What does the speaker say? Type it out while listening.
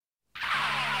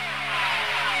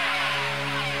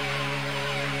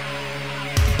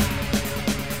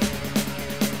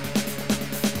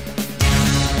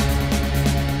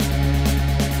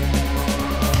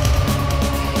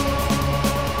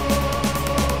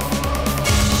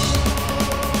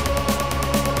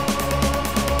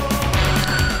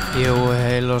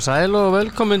Heil og sæl og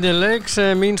velkomin til leiks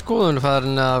mín skoðun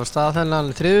farin af stað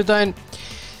þennan þriðjudaginn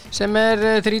sem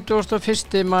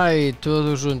 31. maí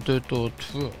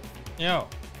 2022. Já.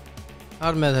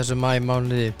 Þar með þessu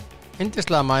maímánuði,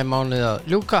 yndislega maímánuði að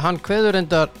ljúka, hann kveður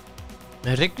endar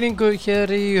rigningu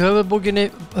hér í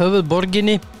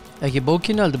höfuðborginni, ekki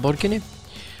bókinni, heldur borginni.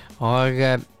 Og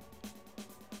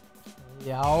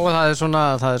já, það er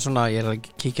svona, ég að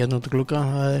kíkja hérna út að glugga,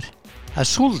 það er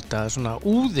súld, það er svona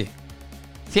úði,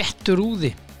 þéttur úði.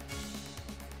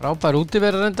 Frábær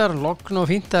útiverar reyndar, logn og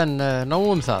fínt en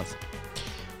nóg það.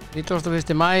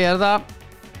 31. maí það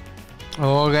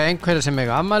og einhverja sem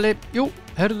eiga afmæli. Jú,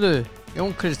 hörðu,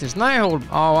 Jón Kristins Snæhólm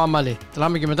á afmæli, til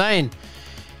hamingju með daginn.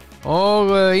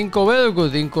 Og Ingo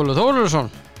Veðugud, Ingólfur Þóruðsson,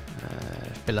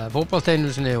 spilaði fótbolta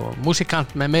sinni og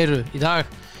músikant með meiru í dag.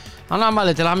 Hann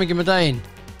afmæli til hamingju með daginn.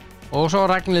 Og svo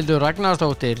Ragnhildur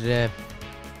Ragnarsdóttir,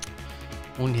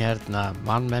 hún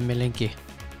vann með mig lengi.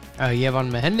 Ég vann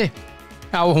með henni.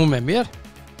 Já, hún með mér.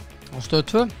 Á Stöð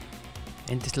 2.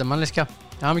 Yndisleg manneskja.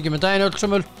 Hamingju með daginn öll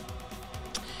sömul.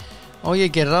 Og ég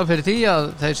gerir ráð fyrir því að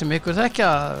þeir sem ykkur þekkja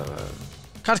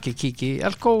kannski kíki í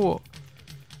Elko og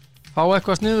fá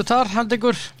eitthvað sniðu þar, handa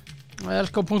ykkur.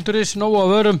 Elko.is, nóg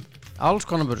af vörum. Alls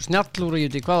konar vörur, snjallúr og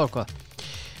ég veit í hvað og hvað.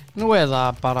 Nú eða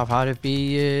bara fara upp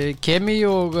í Kemi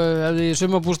og ef þið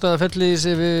sumarbústaðafellið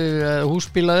við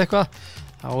húsbíla eða eitthvað,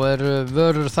 þá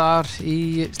vörur þar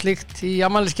í slikt í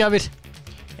afmælisgjafir.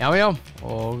 Já,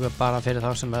 og bara fyrir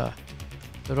þá sem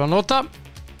þurfa að nota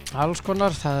alls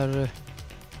konar, það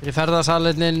fyrir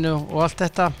ferðasalinnin og allt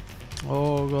þetta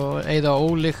og eyða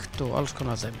ólíkt og alls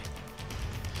konar þeim.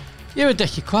 Ég veit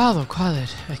ekki hvað og hvað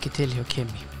ekki til hjá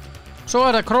Kemi. Svo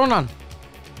það Krónan.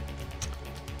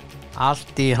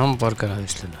 Allt í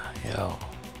hamborgaravisluna, já.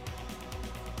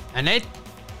 En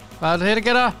hvað þeir að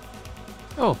gera?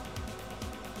 Jó,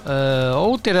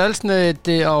 ódýra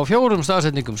eldsneyti á 4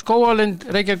 staðsetningum: Skógalind,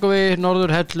 Reykjavík,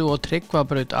 Norðurhellu og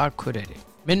Tryggvabraut Akureyri.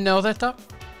 Minni á þetta?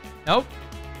 Já.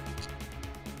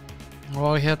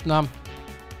 Og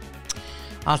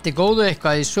allt í góðu,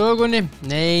 eitthvað í sögunni?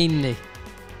 Nei.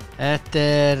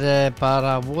 Þetta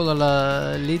bara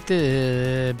voðalega lítið.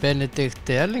 Benedikt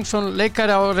Erlingsson,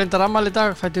 leikari á reyndar afmæli í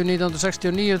dag, fæddur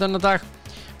 1969 þennan dag.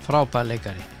 Frábær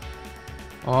leikari.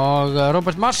 Og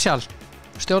Robert Marshall,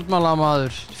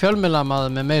 stjórnmálamaður,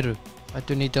 fjölmiðlamaður með meiru,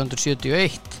 fæddur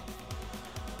 1971.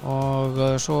 Og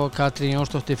svo Katrín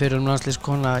Jónsdóttir, fyrrum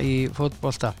landsliðskona í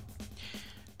fótbolta.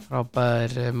 Frábær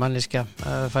manneskja,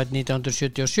 fædd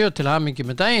 1977, til hamingju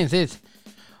með daginn þið.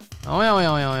 Já,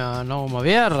 nógum að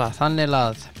vera, þannig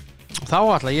að þá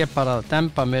ætla ég bara að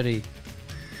demba mér í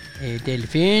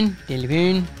delfín.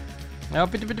 Já,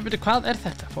 byrju, hvað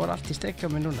þetta? Fór allt í stekja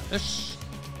á mig núna.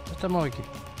 Þetta má ekki.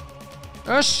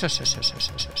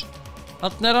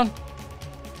 Þarna hann.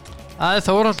 Það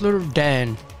Þórhallur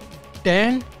Dan.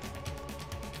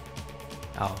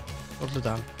 Já, Þórhallur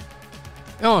Dan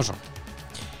Jóhansson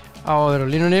á að vera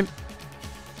á línunni.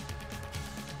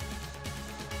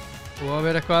 Og að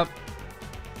vera eitthvað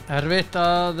erfitt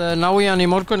að ná í hann í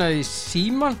morgun eða í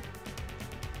síman.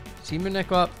 Síminn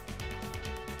eitthvað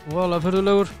voðalega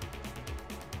furðulegur.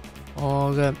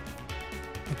 Og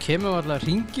kemur alltaf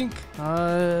hringing. Það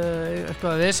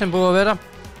eitthvað sem búið að vera.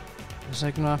 Þess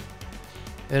vegna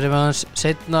erum við aðeins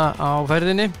seinna á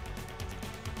ferðinni.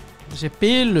 Þessi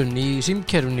bilun í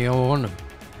símkerfinu á honum.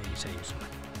 Ég segi svona.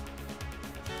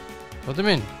 Tóti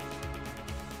minn.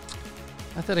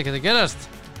 Þetta ekkert að gerast.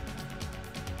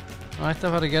 Það ætti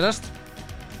að fara að gerast.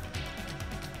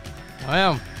 Já.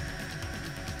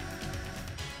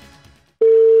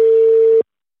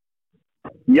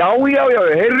 Já,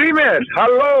 heyrðu í mér.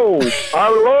 Halló.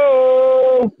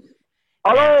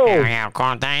 Já,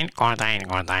 góðan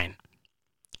daginn.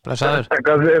 Blessaður.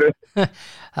 Hvað segirðu?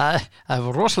 Það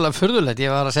var rosalega furðulegt.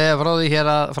 Ég var að segja frá því hér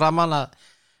að framan að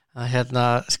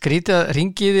skrítið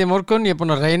hringið í morgun. Ég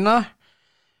búinn að reyna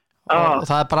og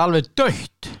það bara alveg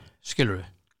dautt, skilurðu.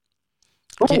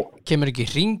 Kemur ekki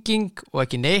hringing og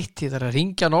ekki neitt. Ég þarf að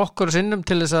ringja nokkur sinnum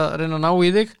til þess að reyna að ná í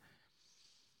þig.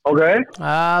 Ok.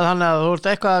 Þannig að þú ert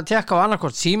eitthvað að tekka á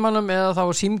annarkvort símanum eða þá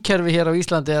símkerfi hér á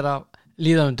Íslandi að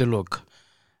líða undir lok.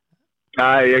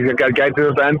 Ég gæti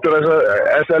þetta endur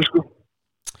SL sko.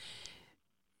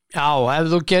 Já, ef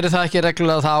þú gerir það ekki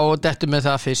reglulega þá dettur með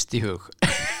það fyrst í hug.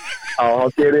 Já, þá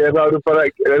gerir ég það bara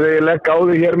þegar ég legg á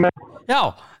þig hér með. Já.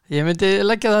 Ég myndi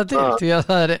leggja það til því að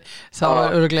það er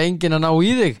örugglega enginn að ná í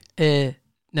þig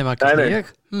nema kannski ég.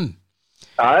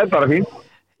 Það er bara fínt.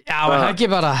 Já, en ekki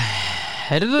bara.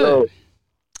 Herðu,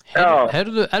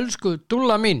 elsku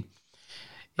dúlla mín.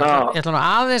 Ég ætla nú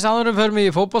aðeins áður fyrir mig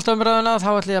í fótboltaumræðuna,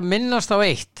 þá ætla ég að minnast á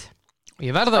eitt. Og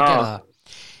ég verð að gera það.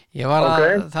 Ég var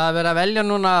það að vera að velja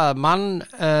núna mann,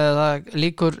 það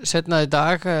líkur setna í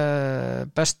dag,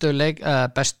 bestu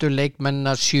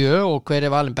leikmenna 7 og hver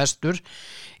valinn bestur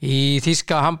í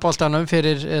þýska handboltanum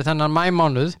fyrir þennan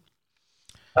maímánuð.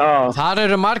 Þar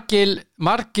eru margir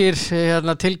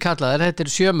tilkallaðir, þetta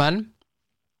eru 7 menn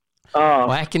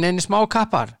og ekki neini smá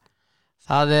kappar.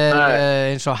 Það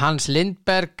eins og Hans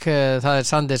Lindberg, það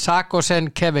Sander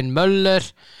Sagosen, Kevin Möller,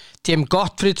 Tim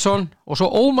Gottfridsson og svo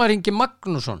Ómar Ingi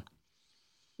Magnússon.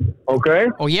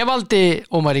 Og ég valdi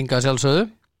Ómar Inga sjálfsögðu.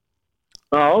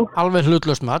 Alveg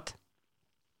hlutlaust mat.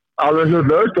 Alveg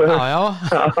hlutlaust? Já.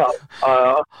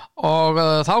 Og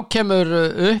þá kemur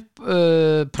upp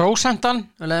prósentan,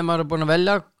 leðið maður búin að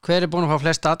velja hver búin að fá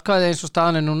flest atkvæði eins og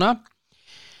staðan núna.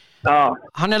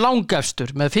 Hann langefstur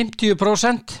með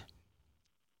 50%.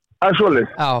 Það svolítið?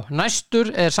 Já, næstur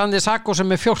Sander Sagosen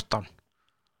með 14.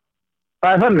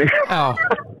 Það þannig? Já.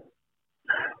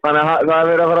 Þannig að það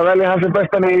verið að fara að velja hans sem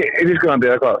bestan í Þýskalandi,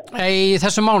 eða hvað? Í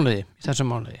þessum mánuði. Í þessum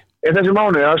mánuði,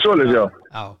 það svolítið, já.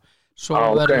 Já, svo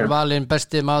verður valinn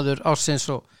besti maður ársins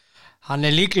og hann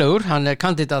líklegur, hann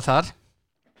kandidat þar.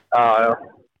 Já.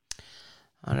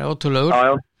 Hann ótrúlegur.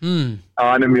 Já. Já,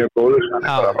 hann mjög góður, hann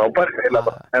bara frábær,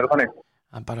 eða þannig.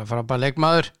 Hann bara frábær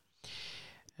leikmaður.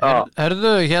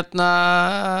 Herðu,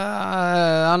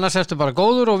 annars ertu bara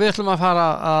góður og við ætlum að fara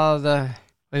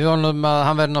við vonum að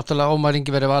hann verður náttúrulega Ómar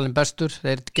Ingi verið valinn bestur.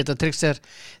 Þeir geta tryggt sér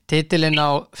titilinn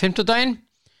á 50-daginn.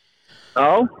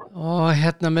 Já. Og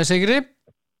með sigri.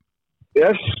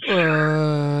 Yes.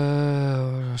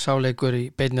 Sáleikur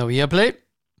í beinni á Viaplay.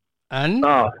 En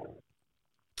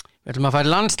við ætlum að fara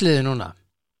í landsliði núna.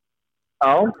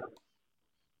 Já.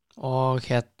 Og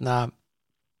þetta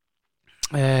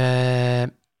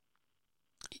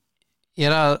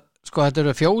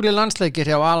eru 4 landsleikir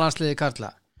hjá A-landsliði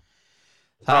karla.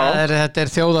 Þetta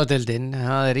þjóðadeildin.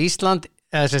 Það Ísland,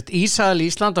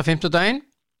 Ísland á 50-daginn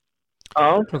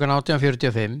klukkan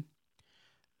 18:45.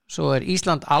 Svo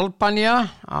Ísland Albania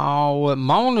á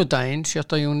mánudaginn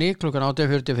 7. júní klukkan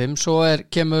 18:45. Svo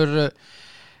kemur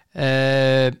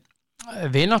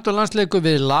vináttulandsleikur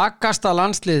við lakasta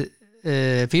landslið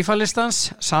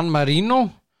FIFA-listans San Marino.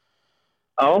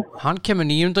 Hann kemur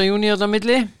 9. júní á það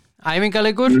milli,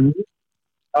 æfingaleikur.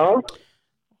 Og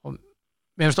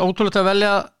mér finnst ótrúlegt að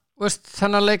velja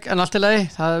þennan leik en allt í lagi,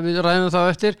 við ræðum þá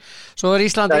eftir. Svo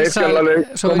Ísland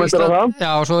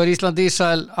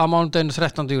Ísrael á mánudaginn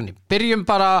 13. júní. Byrjum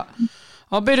bara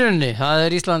á byrjunni.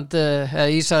 Það Ísland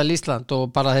Ísrael og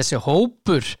bara þessi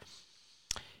hópur.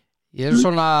 Ég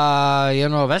er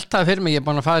nú að velta fyrir mig, ég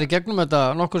búin að fara í gegnum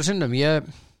þetta nokkur sinnum.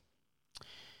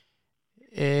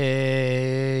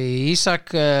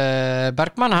 Ísak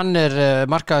Bergmann, hann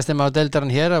markaðastemma á deildarann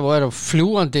hér og á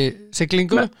fljúgandi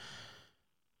siglingu.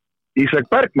 Ísak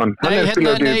Bergmann?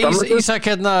 Ísak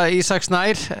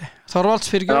Snær Þorvalds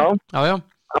fyrir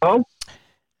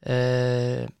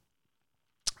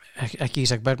ekki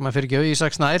Ísak Bergmann fyrir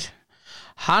Ísak Snær.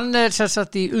 Hann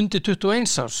sett í undir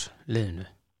 21 árs liðinu.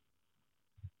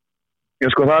 Já,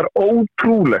 það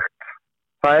ótrúlegt.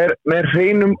 Það með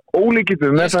hreinum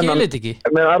ólíkindum með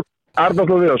Arnar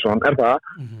Þór Viðarsson það.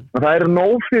 Það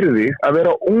nóg fyrir því að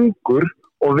vera ungur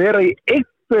og vera í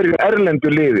einhverju erlendu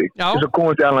liði eins og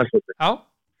koma til allandsleiki.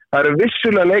 Það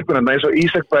vissulega leikmenn eins og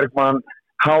Ísak Bergmann,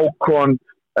 Hákon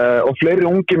og fleiri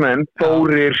ungi menn,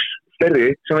 Þórir, fleiri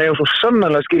sem eiga svo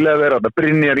sannarlega skilja að vera þetta,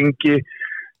 Brynjar Ingi,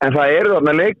 en það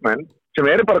þarna leikmenn sem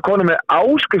bara konum með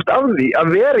áskrift af því að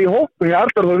vera í hópum í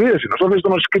Arnar Þór Viðarsson og svo finnst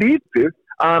það skrítið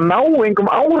að ná einhverjum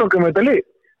árangum með þetta lið.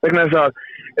 Vegna þess að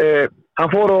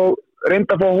hann fór og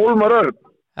reyndi að fá Hólmar Örn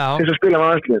til að spila með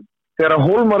landsliðinu. Þegar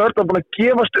Hólmar Örn var búin að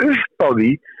gefast upp á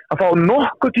því að fá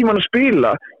nokkuð tíman að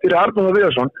spila fyrir Arnar Þór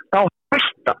Viðarsson, þá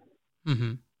hætta.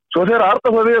 Svo þegar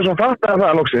Arnar Þór Viðarsson fattaði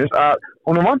það loksins að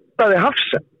hún vantaði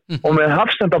Hafsend og með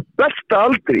Hafsend á besta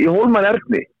aldri í Hólmar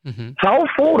Erni, þá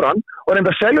fór hann og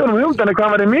reyndi að selja honum hugmyndinni hvað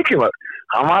hann væri mikilvægt.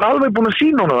 Hann var alveg búin að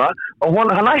sýna honum það og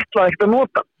hann ætlaði ekkert að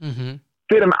nota.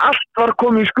 Fyrir en allt var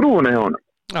komið í skrúfuna hjá honum.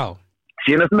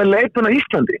 Síðan með leikmenn á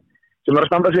Íslandi sem að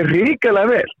standa sér ríkilega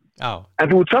vel. En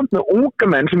þú samt með unga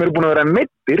menn sem búin að vera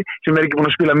meiddir, sem ekki búin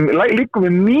að spila líka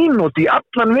með mínúti í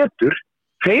allan vetur,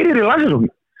 þeir í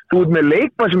landsliðshópnum. Þú með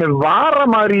leikmann sem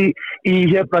varamaður í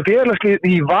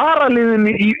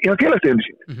varaliðinu í félagsliðinu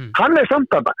sín. Hann samt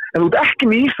þarna, en þú ekki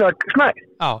með Ísak Snær.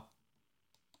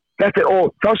 Og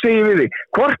þá segjum við því,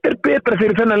 hvort betra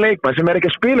fyrir þennan leikmann sem ekki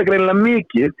að spila greinilega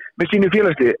mikið með sínu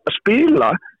félagsliði að spila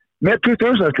með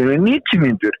 20 landsliði 90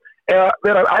 mínútur eða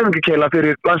vera æfingakeila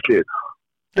fyrir landsliðið.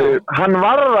 Hann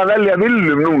varð að velja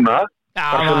Willum núna.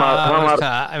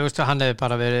 Hann hefði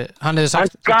bara verið, hann hefði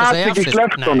sagt hann gat ekki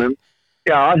sleppt honum.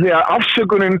 Já, því að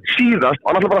afsökunin síðast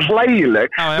var alltaf bara hlægileg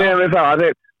þegar við það að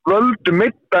þeir völdu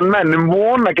meittan menn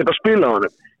vona að geta spilað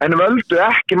honum, en völdu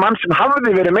ekki mann sem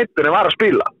hafði verið meittur en var að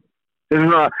spila. Það er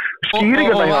svona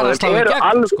skýringarnar hjá þeim eru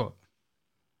alveg sko.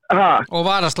 Og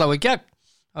var að slá í gegn.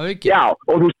 Já,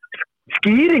 og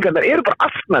skýringarnar eru bara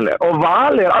asnalega og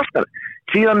valið asnalega.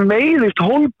 Síðan meiðist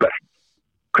Hólberg.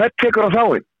 Hvern tekur á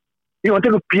þáinn? Jú, hann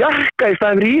tekur Bjarka í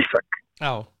staðinn fyrir Ísak.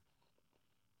 Já.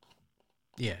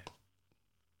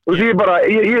 Og því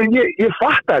ég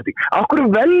fatta þetta. Af hverju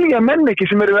velja menn ekki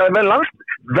sem eru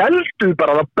veldu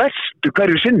bara það bestu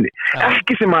hverju sinni.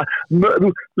 Ekki sem að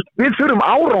við þurfum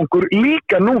árangur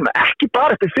líka núna, ekki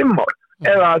bara eftir 5 ár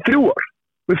eða 3 ár.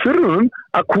 Við þurfum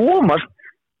að komast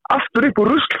aftur upp úr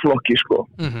ruslflokki sko.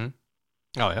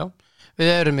 Já, við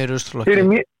erum í ruslflokki.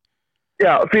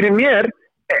 Fyrir mér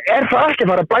það ekki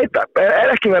að fara að bæta,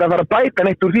 ekki verið að fara að bæta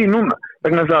neitt úr því núna,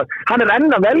 vegna þess að hann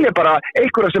enn að velja bara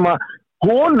einhverja sem að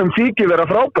honum þykir vera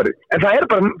frábæri, en það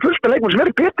bara fullt af leikmenn sem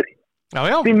eru betri. Já.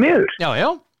 Því miður. Já,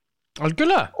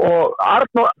 algjörlega. Og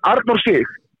Arnór Sig,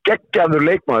 geggjaður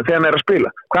leikmaður þegar hann er að spila.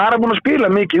 Hvað er hann búin að spila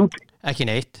mikið úti? Ekki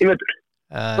neitt. Ég veitur.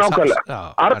 Nákvæmlega.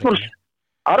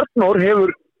 Arnór hefur,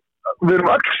 við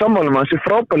erum öll sammála hann sem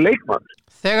frábær leikmaður.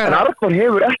 En Arnór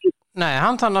hefur ekki. Nei,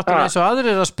 hann það náttúrulega eins og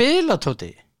aðrir að spila,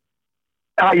 Tóti.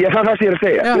 Já, það sem ég er að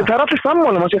segja. Það er allir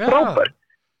sammála hann sem frábær.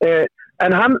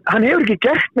 En hann hefur ekki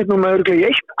gert neitt núna örugglega í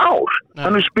 1 ár. Nei.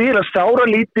 Hann hefur spilað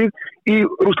sáralítið í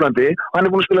Rússlandi og hann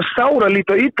hefur búin að spila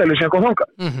sáralítið á Ítalíu sem hann kom þangað.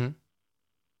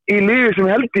 Í liði sem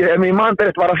held ég, ef ég man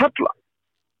rétt, var að falla.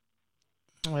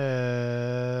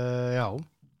 Já.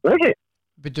 Það ekki?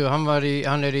 Býtu, hann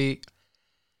er í...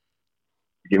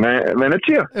 Ekki með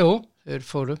Venezia? Jú, þeir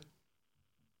fóru.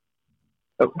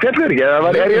 Fjallir ekki, eða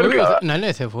er ég örugglega?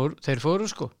 Nei, þeir fóru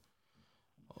sko.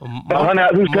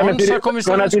 Monsa kom í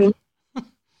stæðan.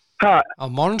 Á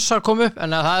Monsa kom upp,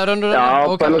 en það er önnur. Já,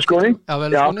 Berlusconi.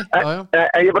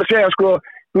 En ég bara segja sko,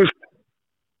 þú veist,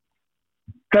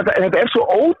 þetta er svo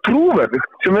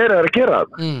ótrúverðugt sem verið að gera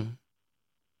það.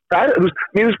 Það er, þú veist,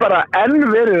 mér finnst bara enn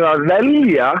verið að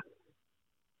velja,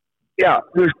 já,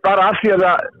 þú veist, bara af því að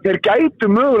þeir gætu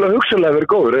mögulega hugsanlega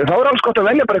verið góður. Þá er alls gott að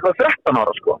velja bara eitthvað 13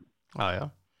 ára, sko. Já.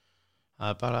 Það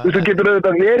er bara... Þú getur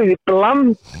auðvitað verið í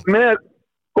bland með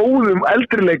góðum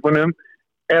eldri leikmönnum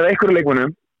eða einhverju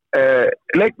leikmönnum,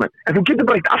 leikmenn. En þú getur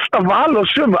bara ekkert alltaf valið á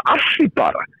sömu allir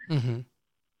bara.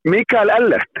 Mikael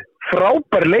Ellert,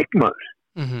 frábær leikmaður.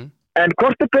 En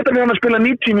hvort er betur við hann að spila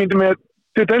 90 mínútur með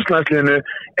 21 landsliðinu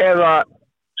eða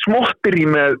smottir í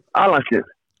með A-landsliðinu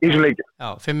í þessum leikjum? Já,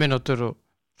 5 mínútur og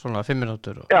svona 5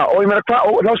 mínútur. Já, og ég meina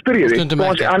og þá spyr ég því,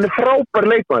 hann er frábær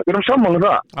leikmaður, við erum sammála um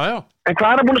það. Já. En hvað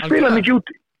er hann búin að spila mikið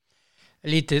úti?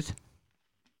 Lítið.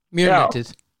 Mjög lítið.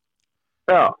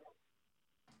 Já.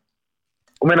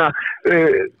 Og meina,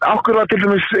 okkur var til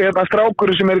dæmis strákur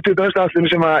sem er í 21.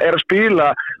 landsliðinu sem er að spila,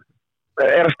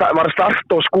 var að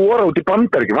starta og skora út í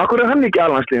Bandaríkjum. Okkur er hann ekki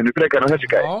A-landsliðinu frekar en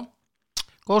þessi gæi? Já,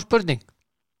 góð spurning.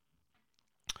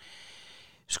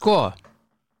 Sko,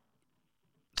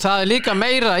 það er líka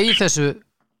meira í þessu,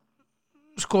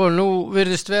 sko, nú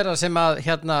virðist vera sem að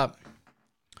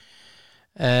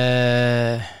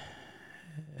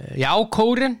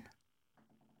Jákórin.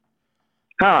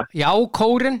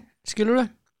 Jákórin, skilur við?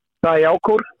 Það er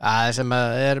Jákór. Sem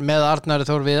er með Arnari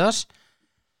Þór Viðars.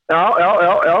 Já.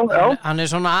 Hann er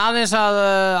svona aðeins að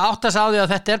átta sig á því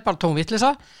að þetta er bara tóm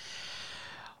vitleysa.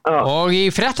 Og í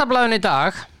Fréttablaðinu í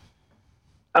dag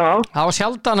þá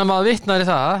sjaldan að maður vitnar í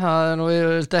það er nú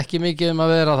ekki mikið um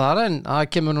að vera þar en það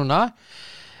kemur núna.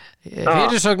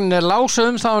 Fyrirsögnin er lásu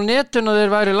það á netun og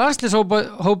þeir væri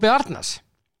landslýshópi Arnars.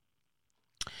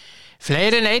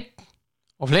 Fleiri en 1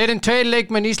 og fleiri en 2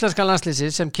 leikmenn íslenska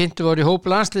landslýsins sem kynntu voru í hópi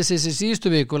landslýsins í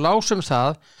síðustu viku lásum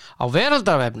það á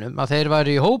veraldarvefnum að þeir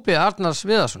væri í hópi Arnars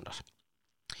Viðarssonar.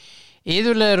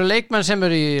 Iðulega eru leikmenn sem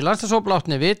eru í landslýshópi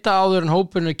látni vita áður en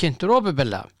hópurinn er kynntur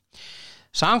opinberlega.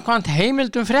 Samkvæmt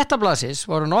heimildum Fréttablaðsins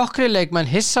voru nokkri leikmenn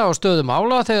hissa á stöðu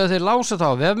mála þegar þeir lásu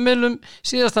það á vefmiðlum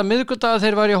síðasta miðvikudag að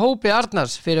þeir væri í hópi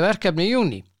Arnars fyrir verkefni í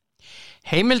júní.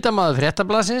 Heimildamaður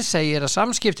Fréttablaðsins segir að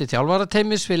samskipti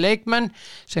þjálfarateymis við leikmenn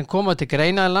sem koma til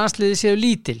greina í landsliði séu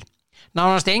lítil.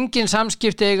 Nánast engin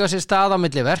samskipti eiga sér stað á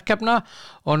milli verkefna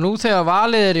og nú þegar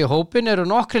valið er í hópin eru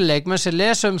nokkri leikmenn sem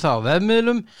lesa það á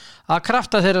vefmiðlum að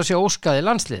krafta þeirra sé óskað í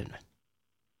landsliðinu.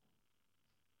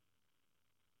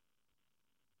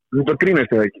 Þú grínast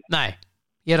það ekki? Nei,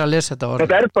 ég er að lesa þetta orð.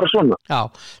 Þetta er bara svona? Já,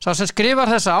 sá sem skrifar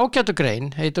þessa ágætu grein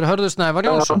heitir Hörður Snævar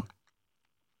Jónsson.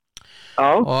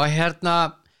 Já. Og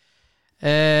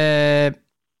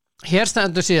Hér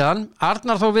stendur síðan,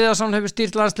 Arnar Þór Viðarsson hefur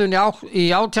stýrt landsliðinu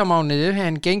í 18 mánuði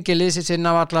en gengi liðsins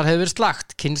innávallar hefur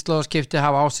slagt. Kynslóðaskipti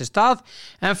hafa á sér stað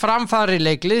en framfari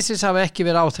leik liðsins hafa ekki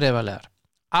verið áþreifalegar.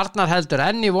 Arnar heldur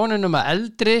enn í vonunum að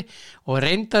eldri og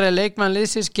reyndari leikmann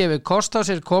liðsins gefi kost á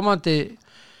sér komandi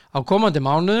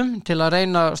mánuðum til að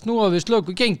reyna að snúa við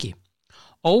slöku gengi.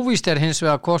 Óvíst hins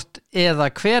vegar hvort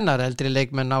eða hvenar eldri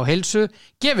leikmenn á heilsu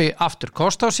gefi aftur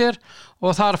kost á sér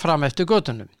og þar fram eftir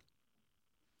götunum.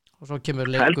 Og svo kemur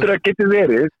leikur. Heldur að geti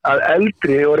verið að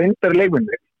eldri og reyndari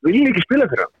leikmenni vilja ekki spila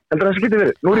fyrir hann? Heldur að það geti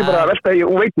verið? Nú er ég bara að velta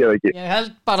og veit ég það ekki. Ég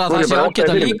held bara að það sé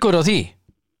ágæta líkur á því.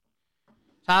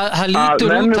 Það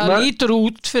lítur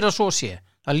út fyrir að svo sé.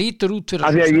 Það lítur út fyrir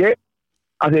að svo sé.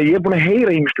 Af því að ég er búin að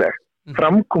heyra ýmislegt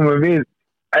framkomum við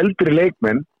eldri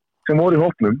leikmenn sem voru í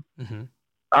hópnum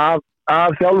af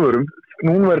þjálfurum,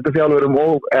 núverandi þjálfurum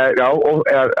og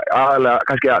aðalega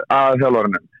kannski að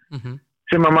þjálfurunum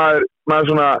sem að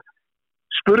maður svona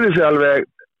spurði sig alveg,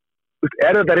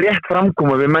 er þetta rétt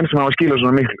framkoma við menn sem hafa skilað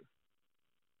svona miklu?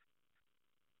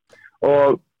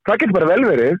 Og það getur bara vel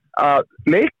verið að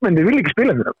leikmenni vil ekki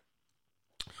spila fyrir það.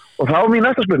 Og þá er mín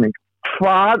næsta spurning,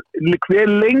 hver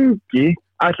lengi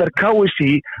ætlar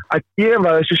KSÍ að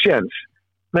gefa þessu séns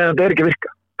meðan þetta ekki að virka?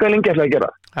 Hver lengi ætlar að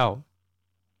gera það? Já.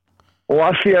 Og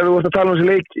af því að þú vorst að tala um þessi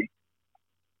leiki,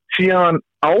 síðan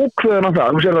ákveðan á það,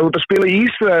 þú sér að þú ert að spila í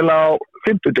Ísrael á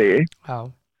 50 degi. Já.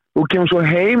 Þú kemur svo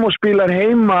heim og spilar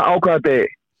heima á hvaða degi?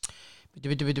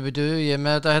 Bitu, ég er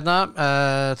með þetta hérna.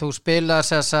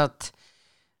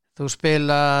 Þú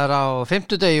spilar á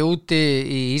 50 degi úti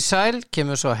í Ísrael,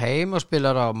 kemur svo heim og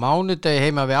spilar á mánudegi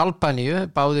heima við Albaníu,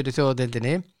 báðir í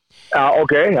þjóðadeildinni. Já,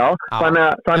 ok, já.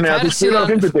 Þannig að þú spilar á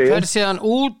 50 degi. Fer síðan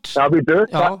út. Já, býtu,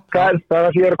 það er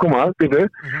það ég er að koma, býtu.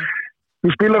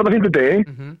 Þú spilar á 50 degi.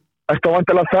 Það er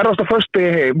vantilega að ferðast á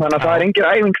föstudegi heim, þannig að það er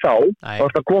engin æfing þá. Það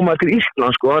er að koma til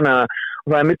Ísland, sko, þannig að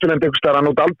það er mittilend einhvers staðar að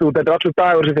nota aldrei út, þetta er allir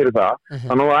dagur sem fyrir það.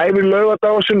 Þannig að þú æfir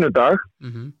laugardag og sunnudag,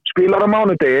 spilar á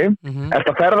mánudegi,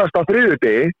 eftir að ferðast á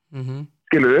þriðjudegi,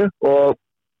 skilurðu, og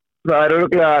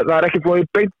það er ekki búið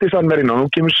beint til San Marino,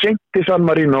 nú kemur seint til San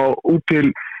Marino út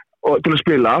til að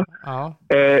spila,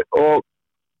 og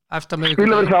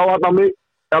spila við þá á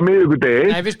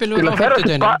miðvikudegi. Nei, við spilum á 50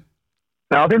 deginum.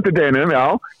 Já, 50 deginum,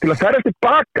 já, til að ferðast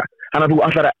tilbaka. Þannig að þú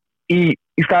ætlar í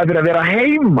staði fyrir að vera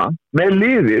heima með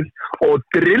liðið og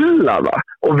drilla það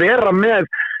og vera með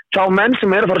sá menn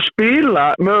sem að fara að spila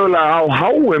mögulega á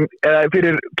HM eða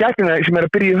fyrir keppnina sem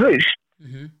að byrja í haust.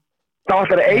 Þá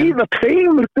ætlar að eyða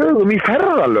 2 dögum í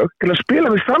ferðalög til að spila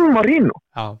með San Marino.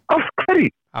 Af hverju?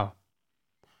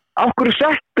 Af hverju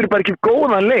settur bara ekki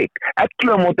góðan leik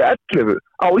 11 móti 11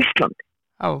 á Íslandi?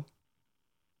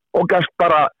 Og gæst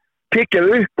bara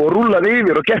tekjaði upp og rúlaði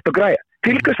yfir og gert og græja.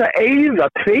 Til þess að eyða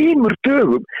 2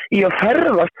 dögum í að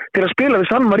ferðast til að spila við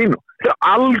San Marino. Það er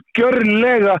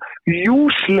algjörlega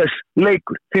useless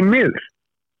leikur til miður.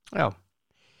 Já.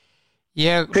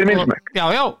 Fyrir minnsmekk.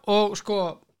 Já, og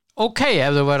sko, ok,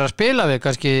 ef þú væri að spila við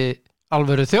kannski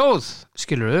alvöru þjóð,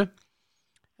 skilurðu,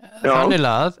 þannig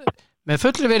að með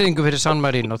fullri virðingu fyrir San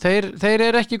Marino, þeir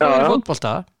eru ekki góðir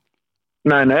fótbolta.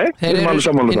 Nei, þeir eru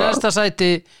í næsta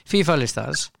sæti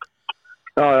FIFA-listans.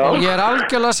 Og ég er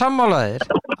algjörlega sammálaðir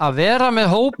að vera með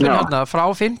hópin hérna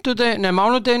frá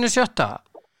mánudeginu 7.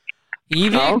 í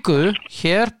viku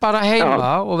hér bara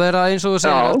heima og vera eins og þú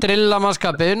segir að drilla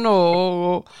mannskapinn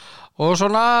og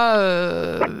svona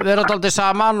vera dálítið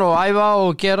saman og æfa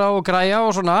og gera og græja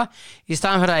og svona í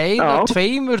staðan fyrir að eyða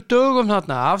 2 dögum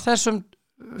þarna af þessum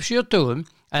 7 dögum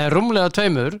eða rúmlega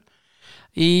 2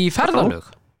 í ferðalög.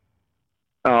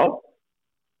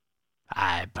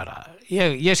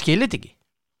 Ég skil þetta ekki.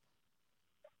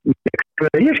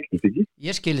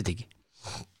 Ég skil þetta ekki.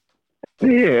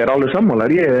 Ég er alveg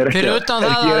sammálar. Fyrir utan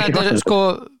það að þetta er sko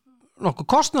nokkuð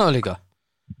kostnaður líka.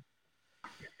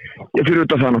 Fyrir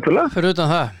utan það náttúrulega. Fyrir utan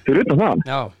það.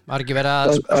 Já, var ekki verið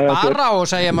að spara og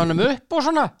segja mannum upp og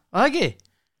svona, var það ekki?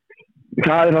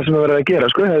 Það er það sem er verið að gera,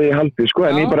 sko, hefði ég haldið, sko,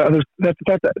 en ég bara,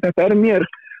 þetta er mér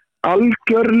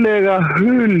algjörlega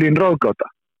hulin ráðgáta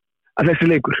að þessi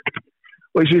leikur.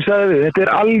 Og eins og ég sagði við, þetta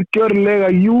er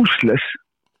algjörlega useless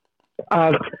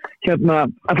að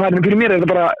það er fyrir mér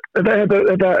þetta bara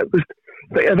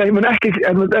þetta mun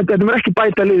ekki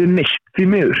bæta liðið neitt því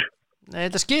miður. Nei,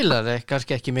 þetta skilar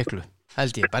kannski ekki miklu,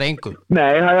 held ég, bara engum.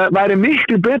 Nei, það væri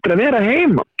miklu betra að vera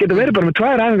heima, geta verið bara með 2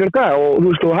 æfingar dag og þú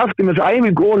veist, og haft með þessu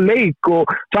æfingu og leik og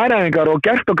 2 æfingar og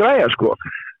gert og græja, sko,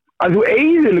 að þú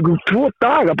eyðilegum 2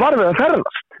 daga bara við að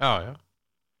ferðast. Já.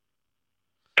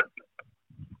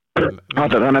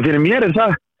 Þannig að fyrir mér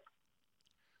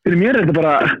er þetta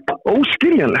bara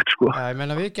óskiljanlegt, sko. Já, ég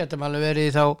meina við getum alveg verið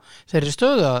í þá þeirri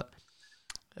stöðu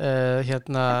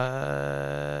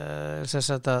sem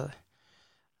sagt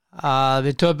að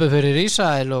við töpum fyrir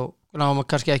Ísrael og náum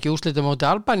kannski ekki úrslitum móti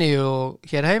Albaníu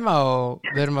og hér heima og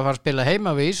við erum að fara að spila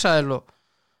heima við Ísrael og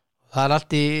það er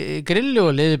allt í grilli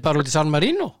og liðið bara út í San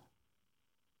Marino.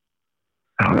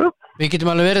 Við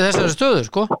getum alveg verið þessari stöðu,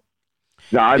 sko.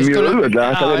 Já, mjög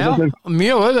auðveldlega.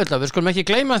 Mjög auðveldlega, við skulum ekki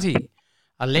gleyma því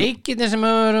að leikirnir sem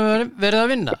við verið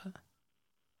að vinna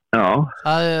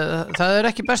það er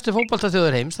ekki bestu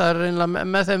fótboltaþjóðir heims, það er reynilega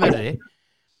með þeim verri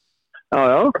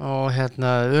og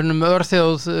við erum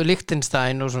Örþjóð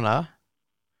Liechtenstein og svona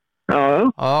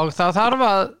og það þarf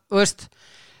að veist,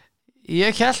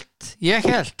 ég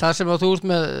held það sem að þú ert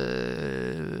með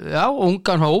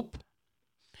ungan hóp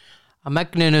að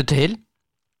megninu til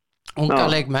unga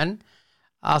leikmenn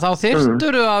að þá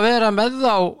þyrfturðu að vera með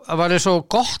þá það var svo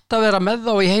gott að vera með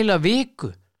þá í heila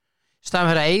viku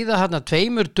staðan fyrir að eyða hérna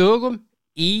 2 dögum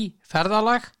í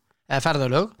ferðalag eða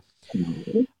ferðalög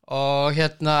og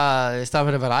staðan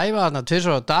fyrir að vera að æfa hérna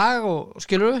 2 á dag og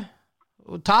skilur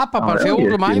og tapa bara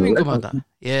 4 æfingum þetta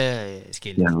ég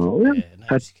skil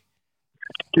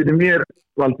Getur mér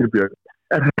Valtýr Björn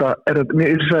er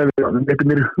þetta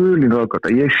mér hulinn og gott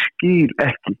að ég skil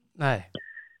ekki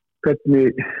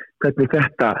hvernig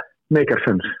þetta meikar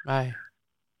sens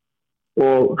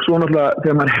og svo náttúrulega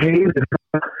þegar maður heyrir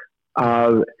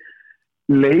að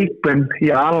leikmenn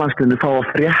í allandsliðinu fá að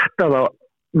frétta það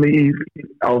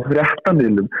á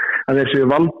fréttamiðlum að þeir séu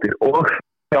valdir og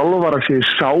þjálfarar séu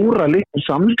sára leikmenn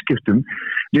samskiptum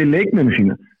við leikmennu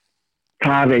sína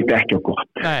það veit ekki á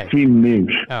gott því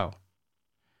miður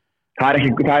það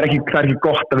er ekki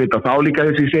gott að vita þá líka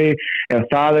þess að ég segi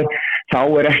þá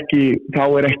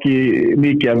er ekki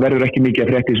mikið verður ekki mikið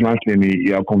að frétta í svona landsliðinu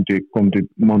á komandi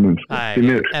mánuðum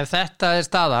ef þetta er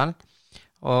staðan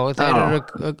og þeir eru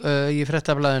í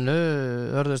fréttablaðinu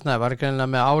Hörður Snævar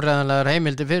greinilega með áreiðanlegar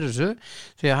heimildir fyrir þessu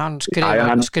því að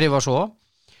hann skrifa svo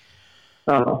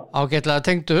ágætlega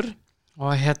tengdur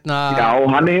og já,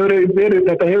 hann hefur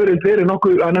verið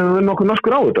nokkuð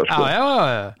norskur á þetta sko. já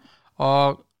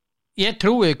og ég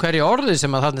trúi hverju orði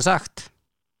sem að þarna er sagt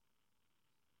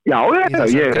já,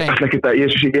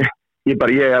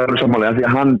 ég er alveg sammála því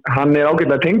að hann er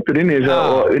ágætlega tengdur inn í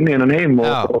hennan heim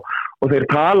og þeir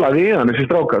tala við hann þessi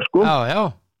strákar sko já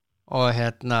og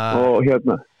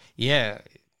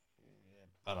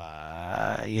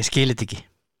ég skil þetta ekki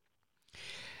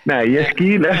nei, ég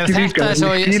skil ekki líka ef þetta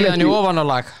er síðan í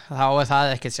ofanálag þá er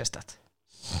það ekkert sérstætt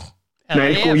nei,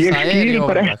 sko, ég skil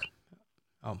bara ekki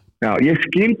já, ég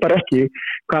skil bara ekki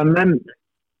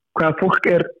hvað fólk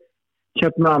er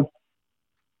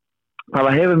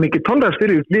það hefur mikið tolerans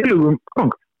fyrir lélugum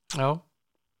gang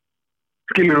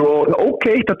skilur og ok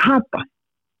eitt að tapa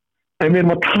en við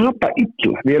erum að tapa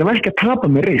illa við erum ekki að tapa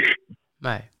með reist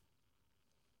nei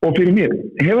og fyrir mér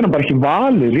hefur hann bara ekki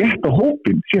valið rétt á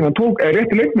hópin síðan hann tók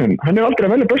rétt í leikmenn hann er aldrei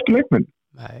að velja bestu leikmenn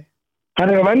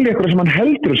hann er að velja eitthvað sem hann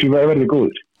heldur að verði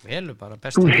góður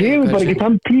þú hefur bara ekki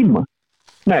þann tíma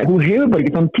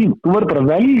þú verður bara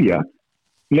að velja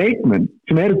leikmenn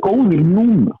sem eru góðir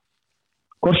núna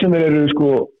hvort sem þeir eru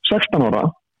sko 16 ára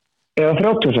eða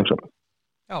 36 ára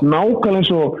nákvæmlega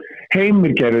eins og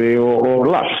Heimir gerði og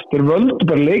Lars þeir völdu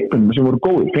bara leikmenn sem voru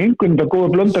góðir fengur þetta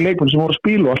góða blönda leikmenn sem voru að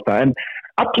spila og alltaf en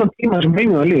allan tíma sem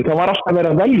Heimir var lið það var alltaf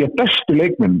verið að velja bestu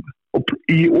leikmenn og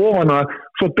í ofana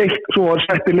svo var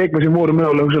setti leikmenn sem voru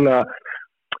mögulega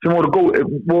sem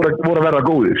voru að vera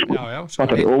góðir sko.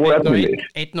 og voru efnilegir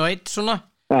 1 og 1 svona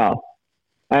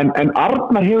en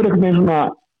Arnar hefur einhvern veginn svona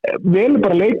velur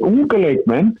bara unga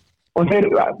leikmenn og þeir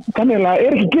þannig að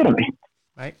er ekki gera neitt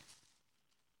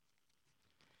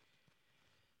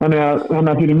þannig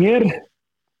að fyrir mér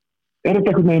er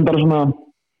þetta einhvern veginn bara svona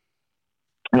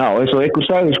eins og einhver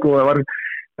sagði sko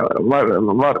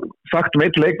var sagt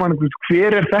eitt leikmann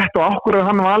hver er þetta og okkur er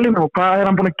hann valinn og hvað er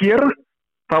hann búin að gera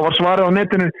það var svarið á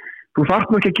netinu þú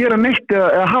þarft nú ekki að gera neitt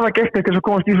eða hafa gert eitthvað sem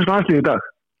komast í þessu landsliði í dag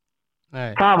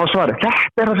það var svarið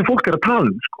þetta er það sem fólk er að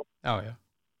tala sko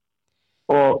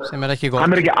og sem er ekki gott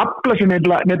hann er ekki afla sinni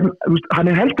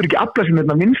hann er heldur ekki afla sinni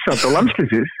vinsælt á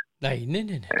landsliðsins nei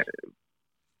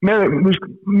með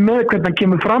hvernig hann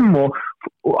kemur fram og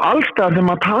allstaðar þegar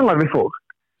maður talar við fólk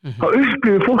þá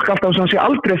upplifir fólk alltaf sem hann sé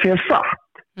aldrei að segja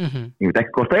satt ég veit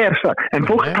ekki hvort það er satt en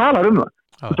fólk talar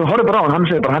það þú horfir bara á hann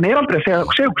segir bara hann er aldrei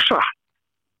að segja satt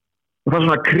og það er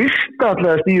svona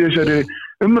kristallegast í þessari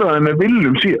umræðu með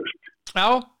Willum síðast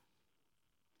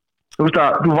þú veist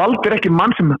að þú valdir ekki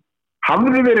mann sem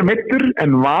hafði verið meiddur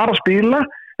en var að spila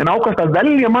en ákvæmst að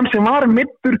velja mann sem var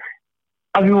meiddur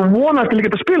að þú vonast til að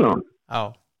geta spila hann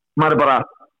maður er bara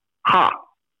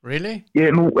really?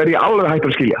 Nú er ég alveg hægt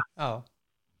að skilja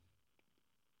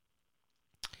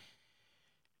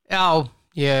Já,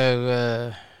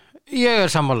 ég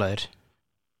sammálaður.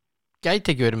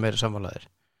 Gæti ekki verið meira sammálaður.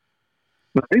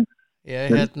 Nei.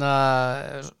 Ég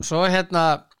svo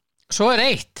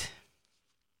eitt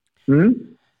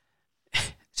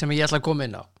sem ég ætla að koma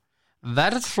inn á.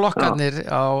 Verðflokkarnir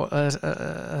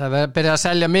það byrja að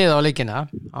selja miða á leikina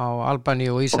á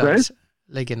Albaníu og Íslands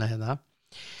leikina hérna.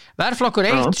 Verðflokkur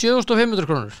 1 7.500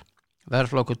 krónur,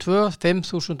 verðflokkur 2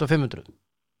 5.500,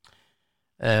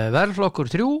 verðflokkur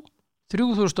 3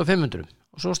 3.500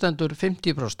 og svo stendur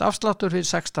 50% afsláttur fyrir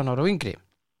 16 ára og yngri.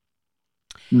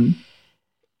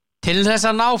 Til þess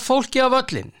að ná fólki á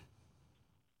völlin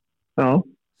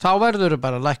þá verður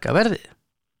bara að lækka verðið.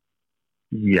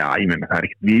 Já, ég meina það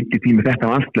ekkert vitið tími þetta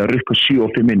vansklega að rukka 7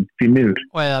 og 5 inn því miður.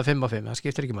 Og eða 5 og 5, það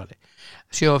skiptir ekki máli.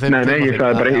 7 og 5. Nei, ég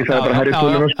sagði bara herri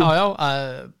tóluna. Já,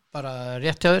 bara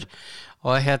rétt hjá þér.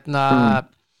 Og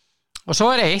og svo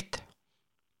eitt,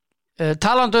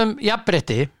 talandi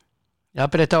jafnrétti á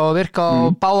að virka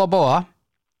á báða bóa.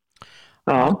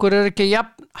 Okkur ekki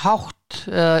jafn hátt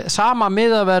sama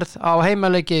miðaverð á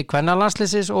heimaleiki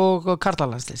kvennalandsliðsins og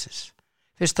karlalandsliðsins.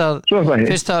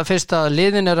 Fyrst að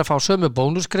liðin að fá sömu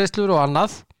bónusgreiðslur og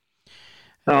annað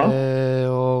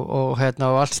og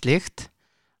allt slíkt,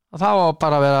 og þá á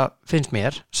bara að vera, finnst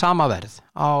mér, sama verð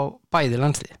á bæði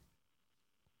landslið.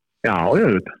 Já,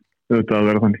 auðvitað að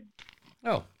vera þannig.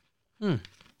 Já.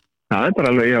 Það er bara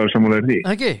alveg, ég hafa sammálaður því.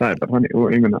 Ekki? Það er bara þannig, og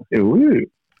ég meina,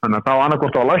 þannig að þá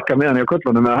annarkvort á að lækka miðan í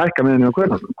köllunum eða hækka miðan í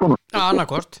konum. Já,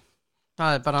 annarkvort.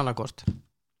 Það er bara annarkvort.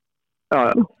 Já.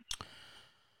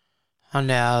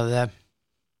 Þannig að,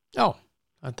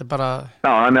 þetta er bara...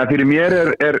 Já, þannig að fyrir mér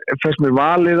er fyrst mér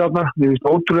valið þarna, mér finnst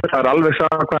ótrúlega, það er alveg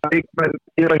sama hvað leikmenn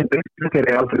gera hérna, þeir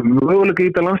eru aldrei möguleika í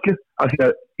þetta landslið, af því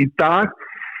að í dag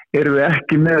erum við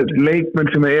ekki með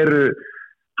leikmenn sem eru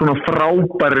svona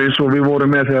frábæri svo við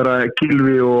vorum með þegar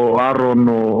Gylfi og Aron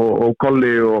og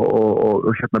Kolli og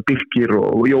Birkir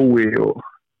og Jói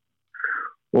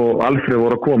og Alfreð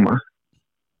voru að koma.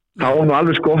 Það var nú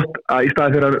alveg skott að í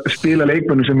staði fyrir að spila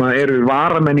leikmennu sem eru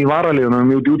varamenn í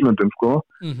varaliðunum út í útlöndum,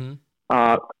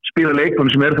 að spila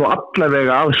leikmennu sem eru þó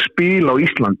allavega að spila á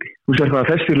Íslandi. Þú sér það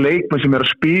að þessir leikmenn sem eru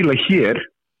að spila hér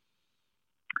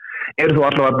eru þó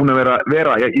allavega búin að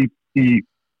vera í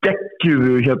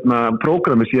geggjuðu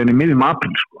prógrami síðan í miðjum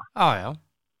apríl, Já.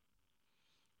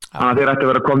 Þannig að þeir ætti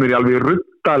að vera komnir í alveg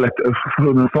ruttalegt,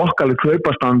 þokkalegt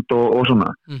hlaupastand og svona.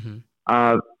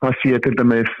 Að það sé til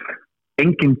dæmis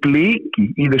engin bliki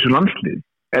í þessu landslið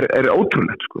er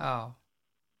ótrúlegt, Já.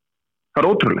 Það er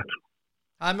ótrúlegt.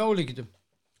 Það er með ólíkindum.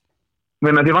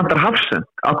 Menn að því vantar Hafsend,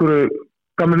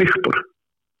 hvað með Viktor?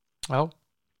 Já.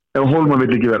 Ef Hólman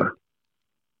vill ekki vera.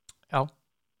 Já.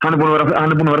 Hann er búin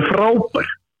að vera frábær.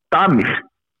 Damir.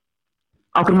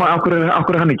 Akkur er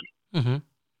hann ekki?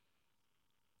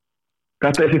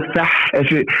 Þetta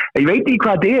þessi, ég veit ekki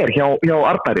hvað þetta er hjá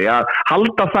Arnari, að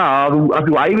halda það að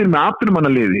þú æfir með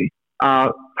atvinnumannaliði, að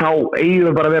þá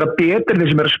eigið bara að vera betur þeir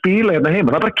sem eru að spila hérna heima.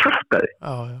 Það er bara að kjafta þig.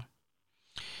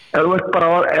 Ef þú ert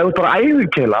bara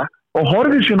æfirkeila og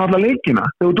horfir sér náttúrulega leikina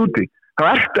þegar þú ert úti, þá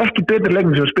ertu ekki betur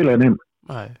leikmenn sem að spila hérna heima.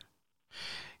 Nei.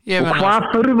 Og hvað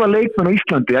þurfa leikmenn á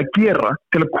Íslandi að gera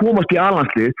til að komast í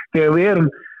A-landslið þegar við erum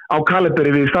á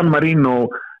kaliberi við San Marino,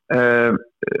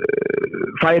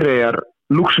 Færeyjar,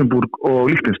 Luxemburg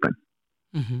og Liechtenstein?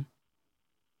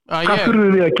 Hvað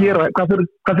þurfum við að gera, hvað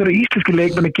þurfa íslenski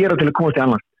leikmenn að gera til að komast í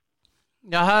A-landslið?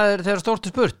 Já, það er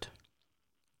stórt spurt.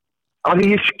 Af því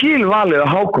ég skil valið á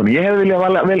Hákoni, ég hef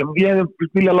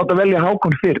viljað láta velja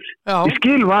Hákon fyrr. Ég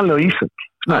skil valið á Ísak.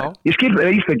 Ég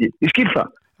skil það.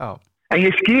 Já. En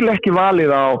ég skil ekki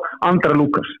valið á Andra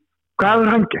Lukas. Hvað er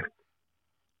hann gert?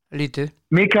 Lítið.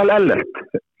 Mikael Ellert.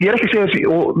 Ég er ekki að segja þessi,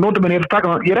 og nótum henni ég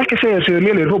er ekki að segja þessi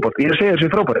lélegir fótbolti, ég er að segja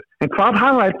þessi frábæri. En hvað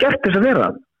hafa þeir gert þess að vera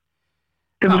það?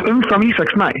 Til þess umfram Ísak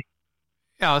Snæ.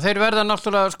 Já, þeir verða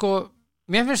náttúrulega,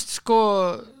 mér finnst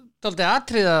dálítið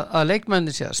atriða að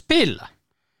leikmenni sé að spila.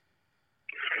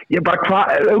 Ég bara,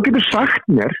 ef þú getur sagt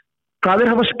mér hvað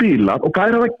þeir hafa spilað og hvað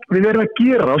við erum að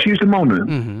gera á síðustu mánuðum,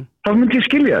 þá myndi ég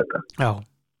skilja þetta. Já.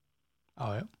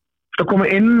 Það koma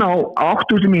inn á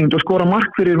 80 mínútur og skora mark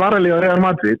fyrir varaliða Real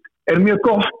Madrid er mjög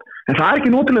gott, en það er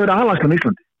ekki nótilega verið að A-landsliðinu í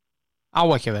Íslandi. Á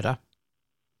ekki að vera.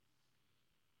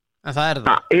 En það er það.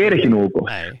 Það er ekki nógu gott.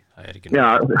 Nei, það er ekki nógu gott. Já,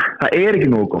 það er ekki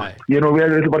nógu gott. Ég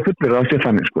vil bara fullverða að sé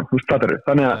þannig, Þú veist, það er.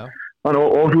 Þannig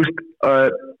og þú veist,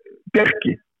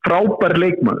 Bjarki, frábær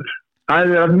leikmaður.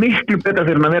 Það er miklu betra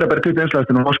fyrir að vera bara 21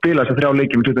 landsliðinu og spila þess að 3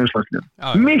 leiki með 21 landsliðinu.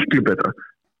 Miklu betra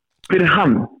fyrir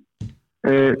hann.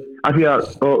 Af því að,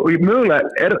 og mögulega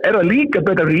er það líka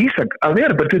betra fyrir Ísak að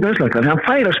vera bara 21 landsliðinu, þannig að hann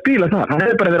fær að spila þar. Hann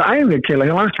hefur bara verið æfingarkeila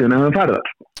hjá landsliðinu en hann færði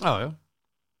þar.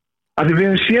 að við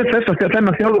hefum séð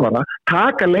þennan þjálfara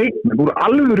taka leikmenn úr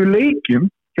alvöru leikjum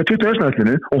hjá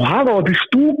 21. og hafa á því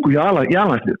stúku í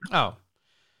alhansliðinu. Já,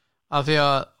 af því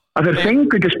að þeir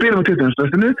fengu ekki að spila með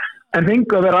 21. en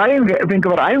fengu að vera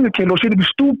æfingarkeil og sitja upp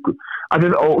í stúku.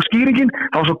 Og skýringin,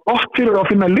 það var svo gott fyrir að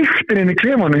finna lyktin inn í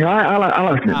kremunum hjá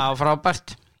alhansliðinu. Já, frábært.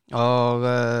 Og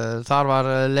þar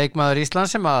var leikmaður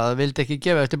Íslands sem að vildi ekki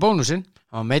gefa eftir bónusinn.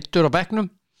 Hann var meiddur á bekknum.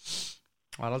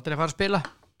 Var aldrei að fara að spila.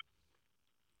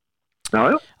 Já.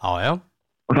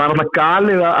 Og það alltaf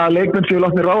galið að leikmenn séu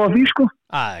látnir ráða því, sko.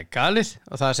 Það galið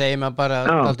og það segir maður bara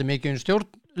alltaf mikið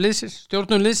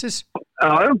stjórnum liðsins.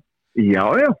 Já.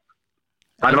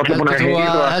 Það er alltaf búin að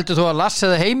heyra. Heldur þú að Lasse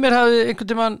eða Heimir hafi einhvern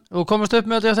tímann og komast upp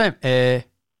með þetta hjá þeim?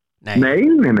 Nei,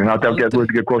 það er ekki að þú veist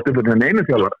ekki að komast upp með þetta einu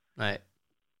þjálfara. Nei.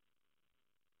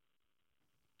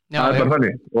 Það er bara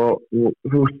þannig og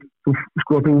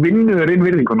þú vinnur þér inn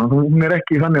virðinguna, hún er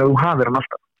ekki þannig að þú hafir hann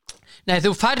alltaf. Nei,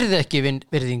 þú færð ekki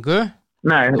virðingu.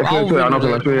 Nei,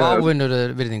 þú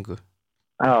ávinnur virðingu.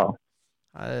 Já.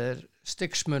 Það er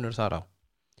stigsmunur þar á.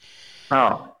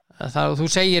 Já. Þú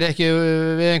segir ekki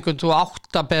við einhvern þú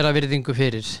átt að bera virðingu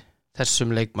fyrir þessum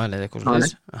leikmanni eða eitthvað svona.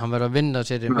 Hann verður að vinna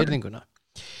sér í virðinguna.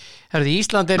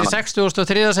 Ísland er í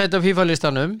 63. sæti á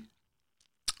FIFA-listanum.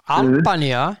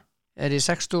 Albanía er í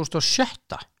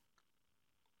 67.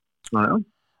 Já.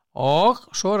 Og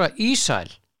svo er það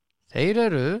Ísrael. Þeir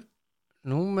eru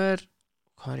númer,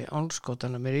 hvað er í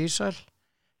anskotanum er Ísrael?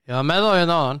 Já, með þá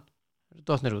hérna áðan. Þeir eru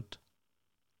dottnir út.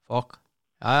 Fokk.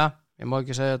 Jæja, ég má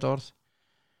ekki segja þetta orð.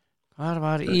 Hvar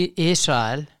var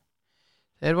Ísrael?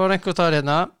 Þeir voru einhvers staðar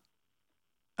hérna.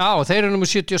 Þeir eru númer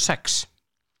 76.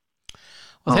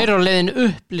 Og þeir eru á leiðin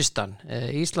upp listan.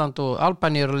 Ísland og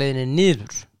Albanía eru á leiðin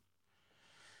niður.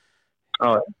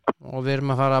 Og við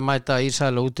erum að fara að mæta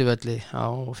Ísrael á útivelli á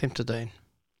 50 daginn.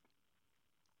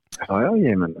 Já,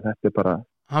 ég menna, þetta er bara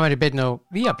hann verður í beinni á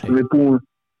Viaplay.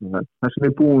 Það sem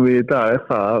við búum við í dag er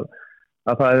það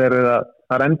að það er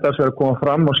að endast verið að koma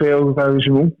fram og segja okkur hvað við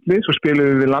sem unglið, svo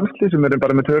spilum við landslið sem er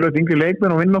bara með tölvöld yngri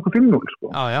leikmenn og vinna okkur 5-0 sko.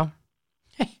 Já.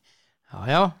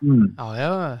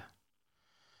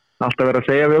 Alltaf verið að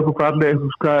segja við okkur hvað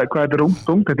þetta er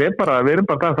ungt, þetta er bara, við erum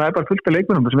bara það er bara fullt af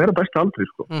leikmennum sem eru besta aldri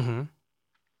sko.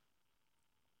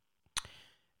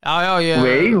 Já, og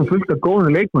við eigum fullt af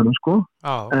góðum leikmennum sko.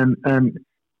 En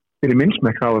fyrir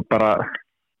minnsmekk þá er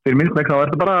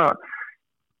þetta bara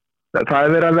það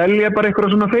er verið að velja bara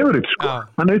eitthvað svona favorit sko.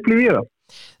 Þannig upplifir ég það.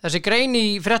 Þessi grein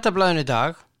í fréttablaðinu í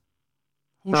dag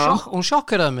hún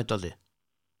sjokkar það mynd aldrei.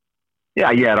 Já,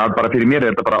 fyrir mér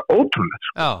er þetta bara ótrúlegt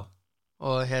sko. Já.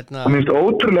 Og mér finnst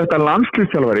ótrúlegt að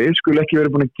landsliðsþjálfari skulle ekki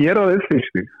verið búin að gera það upp fyrir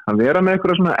sig. Að vera með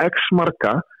eitthvað svona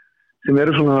x-marka sem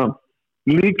eru svona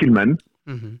lykilmenn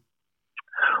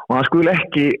og hann skulle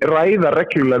ekki ræða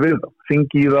reglulega við þá.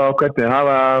 Þingi í þá, hvernig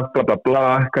hafa bla bla bla,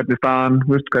 hvernig staðan,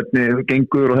 hvernig það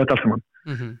gengur og þetta allt saman.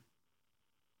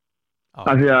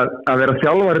 Af því að vera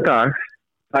þjálfari í dag,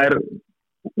 það er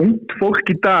ungt fólk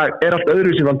í dag er allt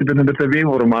öðru sem valdi byrjandi þegar við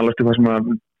vorum alveg það sem að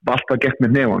allt var gert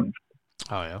með nefanum.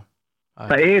 Já.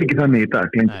 Það er ekki þannig í dag.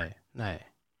 Nei.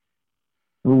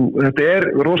 Þetta er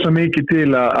rosa mikið til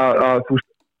að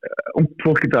ungt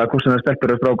fólk í dag, hvort sem það er stelpur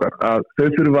eða strákar, að þau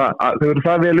eru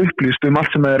það vel upplýst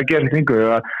allt sem það er að gera í kringu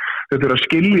að þau þurfa að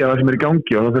skilja það sem er í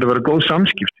gangi og það þurfa að vera góð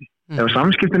samskipti. Ef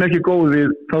samskiptin er ekki góð við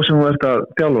þá sem þú ert að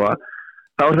þjálfa,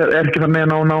 þá er ekki það með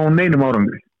að ná neinum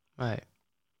árangri. Nei.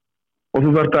 Og þú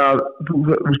þarft að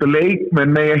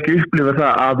leikmenn megi ekki upplifa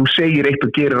það að þú segir eitt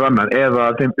og gerir annað eða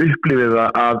þeim upplifið það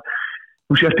að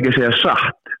þú sést ekki að segja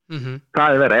satt. Það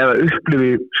er verið, eða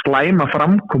upplifi slæma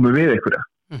framkomu við einhverja.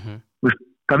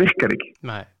 Það virkar ekki.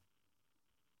 Nei.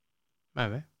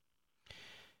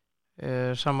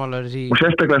 Sammálar í og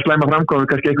sérstaklega slæma framkomu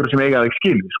kannski einhverja sem eiga það ekki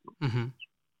skilið sko.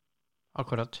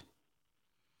 Akkurat.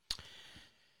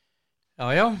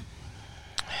 Já.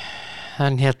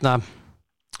 En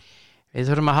við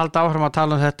þurfum að halda áfram að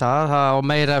tala um þetta það og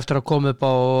meira eftir að koma upp á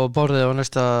borðið á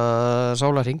næsta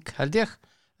sólarhring, held ég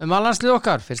landslið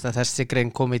okkar, fyrst að þessi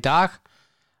grein kom í dag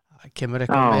það kemur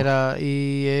eitthvað meira í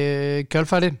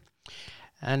kjölfari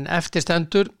en eftir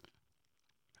stendur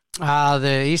að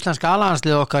íslenska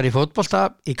landslið okkar í fótbolta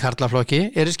í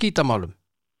karlaflokki í skítamálum.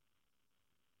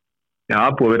 Já,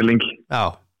 búið að vera lengi. Já,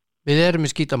 við erum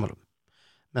í skítamálum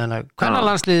meðan að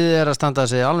kvennalandsliðið er að standa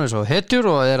sig alveg svo hetjur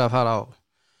og er að fara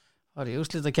í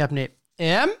úrslitakeppni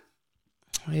EM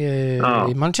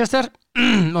í Manchester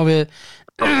og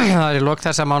það er í lok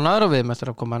þessa mánaðar og við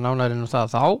möttum að koma nánar inn á það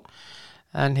þá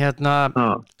en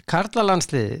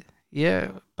karlalandsliðið ég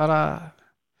bara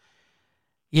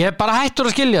hættur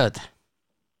að skilja þetta.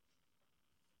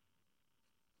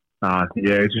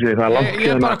 Ég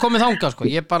er bara komið þangað sko,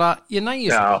 ég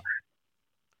nægir svo.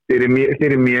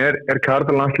 Fyrir mér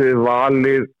karlalandsliðið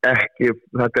valið ekki,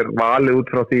 þetta valið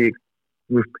út frá því,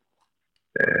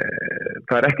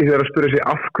 það ekki þegar að spyrja sig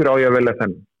af hverju á ég að velja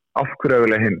þenn, af hverju að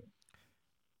velja hinn.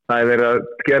 Það verið að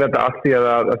gera þetta af því að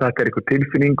þetta eitthvað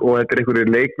tilfinning og þetta einhverjir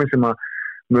leikmenn sem að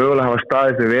mögulega hafa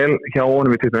staðið sig vel hjá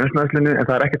honum í 21. landsliðinu, en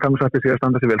það ekki þannig að það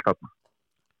standa sig vel þarna.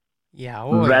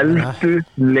 Veldu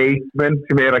leikmenn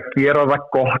sem að gera það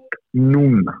gott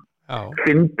núna.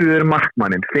 Fyndu þér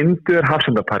markmanninn, fyndu þér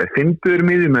hafsendaparið, fyndu þér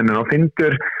miðjumennin og fyndu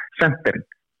þér senterinn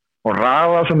og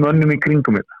raða þessum mönnum í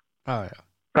kringum þetta.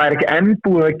 Það ekki enn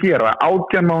búið að gera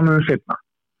 18 mánuðum seinna.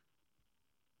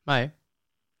 Nei.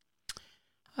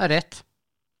 Það rétt.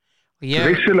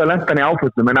 Vissulega lenti hann í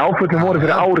áföllum, en áföllum voru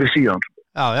fyrir ári síðan.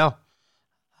 Já.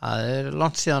 Það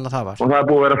langt síðan að það var. Og það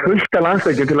búið að vera fullt af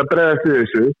landsleikjum til að bregðast við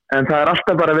þessu, en það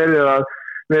alltaf bara verið að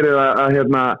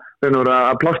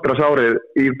plástra sárið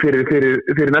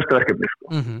fyrir næsta verkefni. Sko.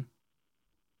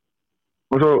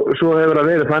 Og svo hefur það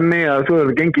verið þannig að svo hefur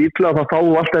það gengið illa og það fáu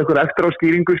alltaf eitthvað eftir á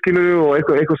skýringu skilur og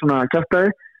eitthvað svona kjaftaði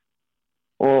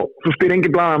og svo spyr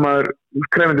engin blaðamaður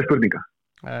krefandi spurninga.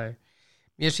 Nei.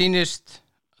 Mér sýnist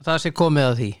að það sé komið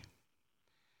að því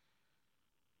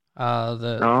að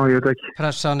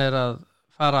pressan að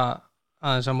fara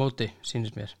aðeins á móti,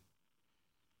 sýnist mér.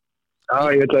 Já,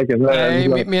 ég veit ekki.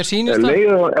 Mér sýnist það.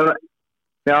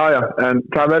 Já, en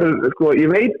það verður, sko, ég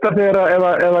veit að þegar ef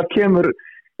það kemur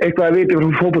eitthvað að viti frá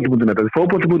fótbolti.net.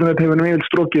 Fótbolti.net hefur mjög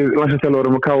strokið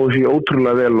landsliðsþjálfurum og KSÍ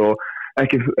ótrúlega vel og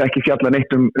ekki fjalla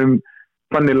neitt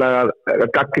fannilega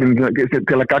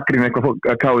til að gagnrýna eitthvað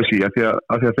KSÍ af því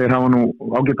að þeir hafa nú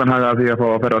ágætan haga af því að fá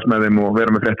að ferðast með þeim og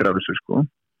vera með fréttir af þessu sko.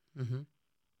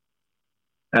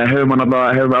 En hefur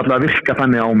alltaf virkað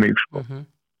þannig á mig sko.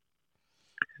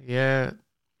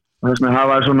 Þess vegna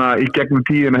hafa svona í gegnum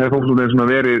tíðina hefur fólksvöldin svona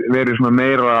verið svona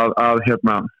meira að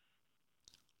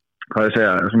hvað ég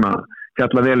segja, svona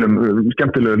fjalla vel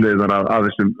skemmtilegu hliðar af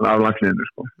landsliðinu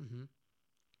sko.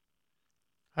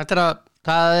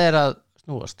 Það að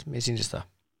snúast, mér sýnist það.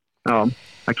 Já,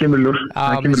 það kemur ljós.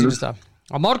 Mér sýnist það.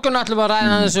 Á morgun ætlum við að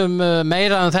ræða aðeins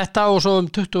meira þetta og svo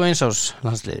 21 árs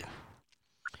landsliði.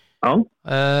 Já.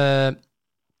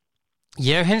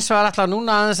 Ég hins vegar ætla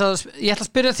núna aðeins ég ætla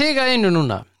að spyrja þig að einu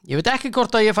núna. Ég veit ekki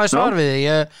hvort að ég fæ svar við þig.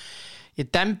 Ég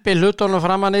dembi hlutunum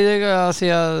framan í þig að því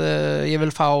að ég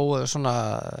vil fá svona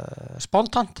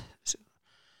spontant.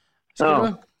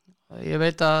 Já. Ég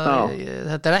veit að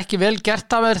þetta ekki vel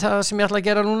gert af mér það sem ég ætla að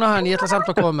gera núna en ég ætla samt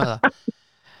að koma með það.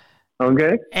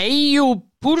 Okay. Eyjúb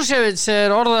Púrsevits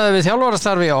orðaði við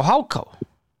þjálfarastarfi á HK.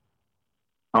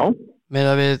 Já. Með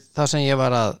við það sem ég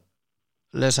var að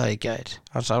lesa í gær.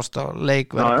 Hann sást á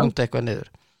leik verið að punkta eitthvað niður.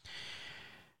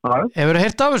 Hefur þú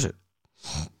heyrt af þessu?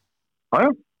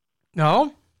 Já.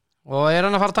 Og hann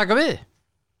að fara að taka við?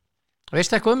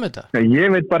 Veistu eitthvað þetta? Ég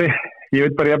veit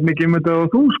bara jafn mikið þetta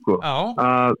og þú sko.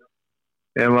 Að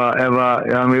ef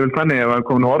ég vil þannig ef það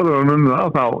komin orður það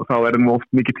þá nú oft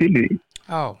mikið til í því.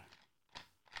 Já.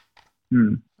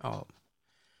 Já.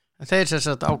 Þeir sem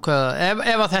sagt ákveða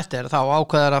ef að þetta þá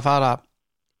ákveðar að fara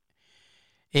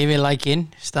yfir lækinn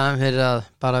staðan fyrir að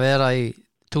bara vera í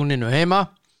túninu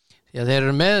heima því að þeir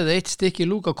eru með eitt stykki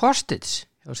Luka Kostic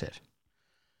hjá sér.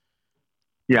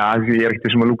 Já, ég ekki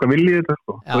sem að Luka vilji þetta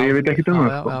sko. Og ég veit ekki það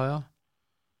sko. Já.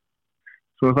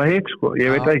 Svo það heit sko,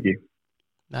 ég veit það ekki.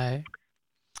 Nei.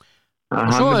 Hann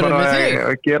er bara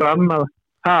að gera annað.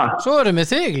 Svo erum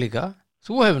við þig líka.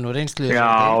 Þú hefur nú reynslu.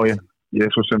 Já, ég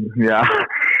svo sem,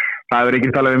 það hefur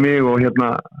ekki talað við mig og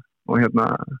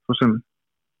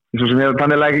svo sem ég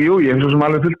þannig ekki, ég hef svo sem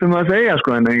alveg fullt að segja sko,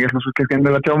 en ég er svo kannski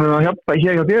endilega að tjá mig að hjálpa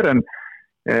hér hjá þér,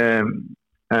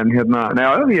 en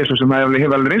ég er svo sem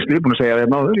hef alveg reynslu, ég er búin að segja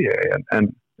það áður, en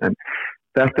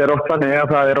þetta er oft þannig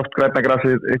að það er oft græna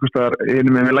grasið einhvers staðar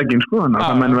inni með lækinn sko, þannig að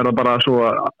það menn verða bara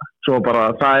svo bara,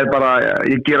 það er bara,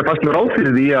 ég gera fastlega ráð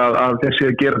fyrir því að þessi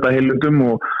að gera þetta heilundum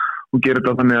og gera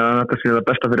þetta þannig að þetta sé það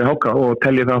besta fyrir HK og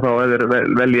telji það þá eða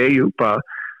velji Eyjúb að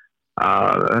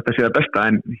þetta sé það besta,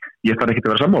 en ég þarf ekki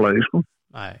að vera sammálaði sko.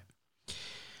 Nei.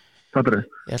 Það er það.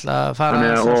 Ég ætla að fara á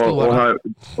stúfana.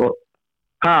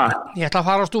 Ég ætla að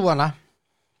fara á stúfana.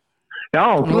 Já,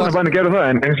 þú er bara að gera það,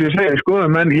 en eins og ég segi, sko,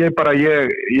 menn ég ætla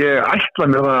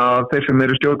mér það að þeir sem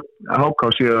eru stjórn HK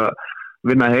séu að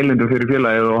vinna heilindum fyrir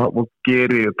félagið og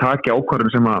taki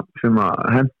ákvörðun sem að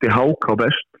hendi HK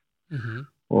best.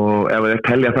 Og ef þeir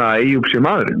telja það að Eyjúb sé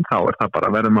maðurinn, þá er það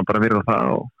bara, verður maður bara að virða það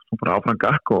og svo bara áfram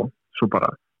gakk og svo bara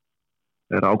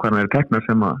er ákvarðanir teknar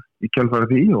sem að í kjölfara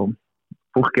því og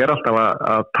fólk alltaf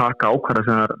að taka ákvarðanir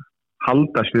sem það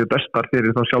halda sér bestar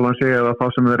fyrir þá sjálfan sig eða þá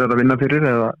sem þeir eru að vinna fyrir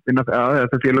eða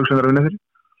það félög sem þeir eru að vinna fyrir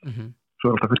svo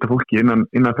er alltaf fullt af fólki innan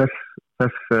þess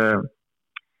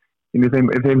inn í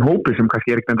þeim hópi sem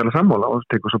kannski er ekki endalega sammála og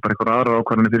tekur svo bara einhver aðra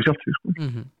ákvarðanir fyrir sjálft sig sko.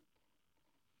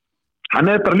 Hann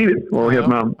er bara lífið og jú,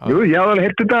 ég hafði alveg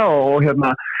heyrt þetta og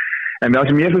en það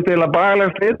sem ég finnst eiginlega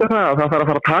bagalegast við þetta að það þarf að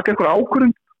fara að taka einhver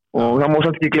ákvörðun og það má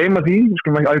samt ekki gleyma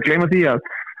því að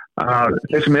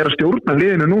þeir sem að stjórna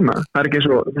liðinu núna, það er ekki eins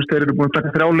og þeir eru búin að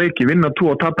taka 3 leiki, vinna 2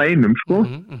 og tapa 1 sko.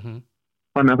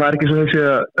 Þannig að það er ekki svo þessi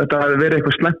að þetta hafi verið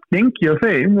eitthvað slæmt gengi á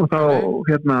þeim og þá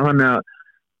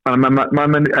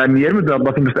en ég myndi að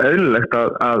bara finnast eðlilegt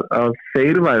að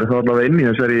þeir væri þá allavega inn í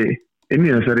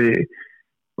þessari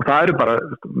og það er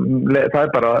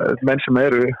bara menn sem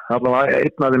eru allavega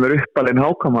einn af þeim er uppalinn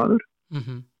hákamaður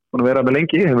búin að vera með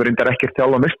lengi, hefur reyndar ekkert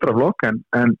þjálfa meistaraflokk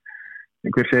en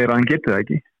hver segir að hann getur það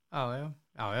ekki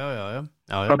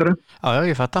Já,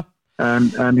 ég fatta en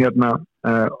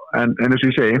eins og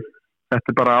ég segi þetta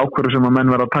er bara ákvörðu sem að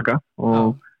menn verða að taka og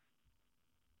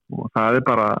það er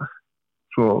bara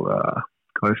svo,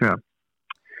 hvað ég segja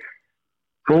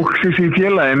fólksins í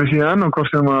félaginu síðan og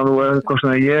hvort sem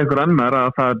að ég einhver annar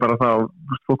að það er bara þá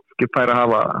fólk ekki færi að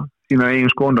hafa sína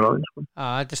eigin skoðanir á því sko.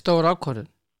 Þetta er stór ákvörðun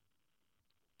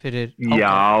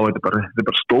Já, þetta er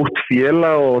bara stórt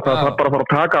félag og það þarf bara að fara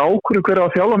að taka ákvörðu hverju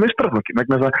að þjálfa meistaraflokki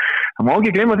vegna þess að það má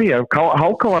ekki gleyma því að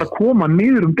HK var að koma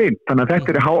niður deild þannig að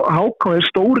þetta HK er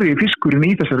stóri fiskurinn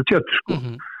í þessari tjött sko.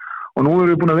 Og nú erum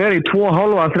við búin að vera í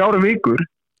 2,5-3 vikur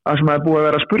það sem er búið að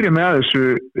vera að spurja mig að þessu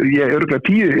ég örgulega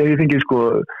 10, ég fengi sko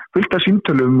fullt af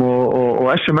símtölum og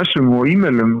SMS-um og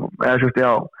e-mailum eða sérst,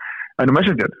 ennum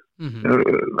messenger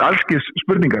allskis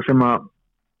spurningar sem að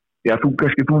já, þú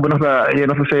náttúrulega, ég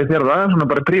náttúrulega segja þér það,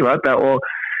 svona bara prívat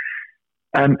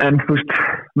en þú veist,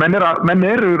 menn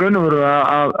eru raun og veru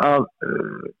að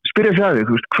spyrja sig að því,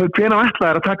 þú veist, hvenær ætla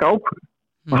er að taka ákvörðun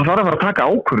og það þarf að fara að taka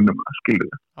ákvörðunum,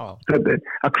 skilur við,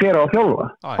 að hver á að þjálfa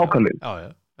ákvörðun.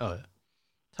 Já,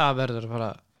 það verður að fara,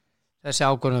 þessi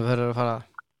ákvörðun verður að fara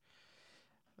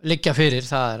liggja fyrir,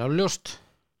 það er á ljóst.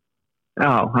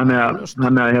 Já, þannig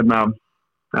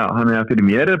að fyrir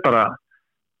mér er bara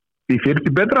því fyrir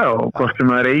til betra og hvort sem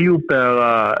það er Eyjúb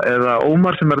eða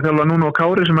Ómar sem er að þjálfa núna og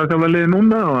Kári sem er að þjálfa liði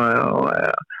núna og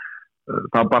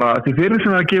það bara því fyrir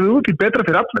sem það er gefið út því betra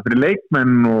fyrir alla, fyrir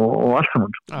leikmenn og allt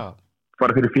saman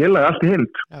bara fyrir félag allt í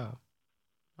heild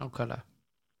ákvæmlega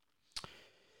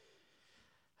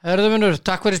Herðu vinnur,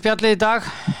 takk fyrir spjallið í dag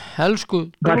elsku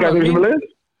Takk fyrir spjallið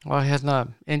og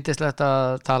yndislegt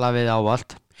að tala við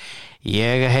ávallt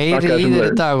ég heyri í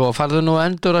þér í dag og farðu nú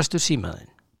endurastu símaðinn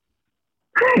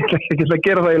Ég ætla að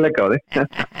gera það í leika á því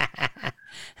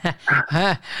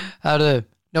Herðu,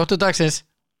 njóttu dagsins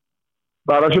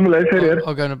Bara sumulegis, fyrir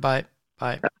Ok, bye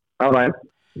Bye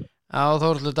Á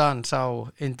Þórhallur Dan sá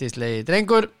yndislegi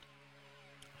drengur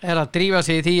er að drífa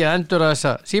sig í því að endura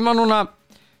þessa síma núna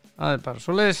það er bara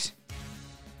svoleiðis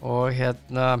og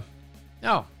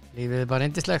já, lífið er bara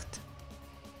yndislegt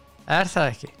er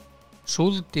það ekki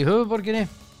súld í höfuborginni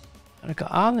það er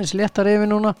eitthvað aðeins léttar yfir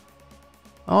núna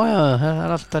já, það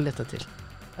er alltaf leta til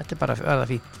þetta er bara að verða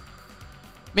fínt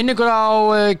minningur á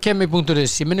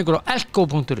kemi.is ég minningur á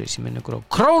elko.is ég minningur á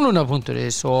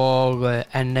krónuna.is og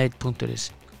n1.is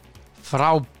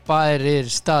frábærir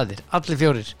staðir allir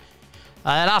 4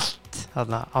 það er allt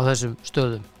þarna á þessum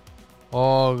stöðum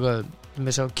og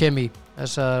við sá kemi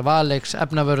þessar Valex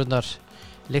efnavörurnar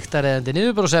lyktareðandi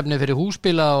niðurbrósefni fyrir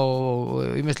húsbíla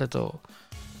og ýmislegt og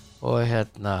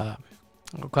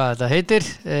hvað þetta heitir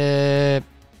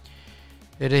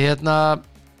fyrir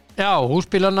já,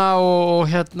 húsbílana og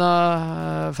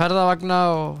ferðavagna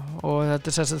og þetta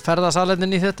er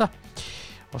ferðasalendin í þetta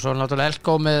og svo náttúrulega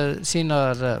Elko með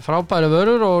sínar frábæru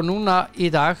vörur og núna í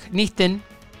dag nýttinn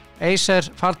Acer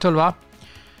fartölva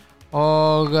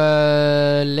og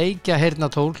leikja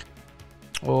heyrnatól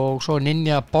og svo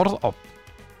Ninja borðopp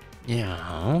já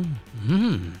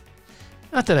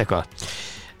þetta er eitthvað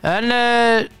en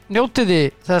njótiði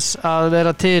þess að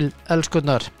vera til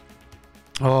elskunnar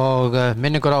og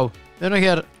minningur á við erum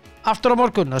hér aftur á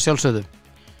morgun að sjálfsögðu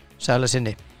sæla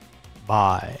sinni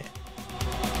bye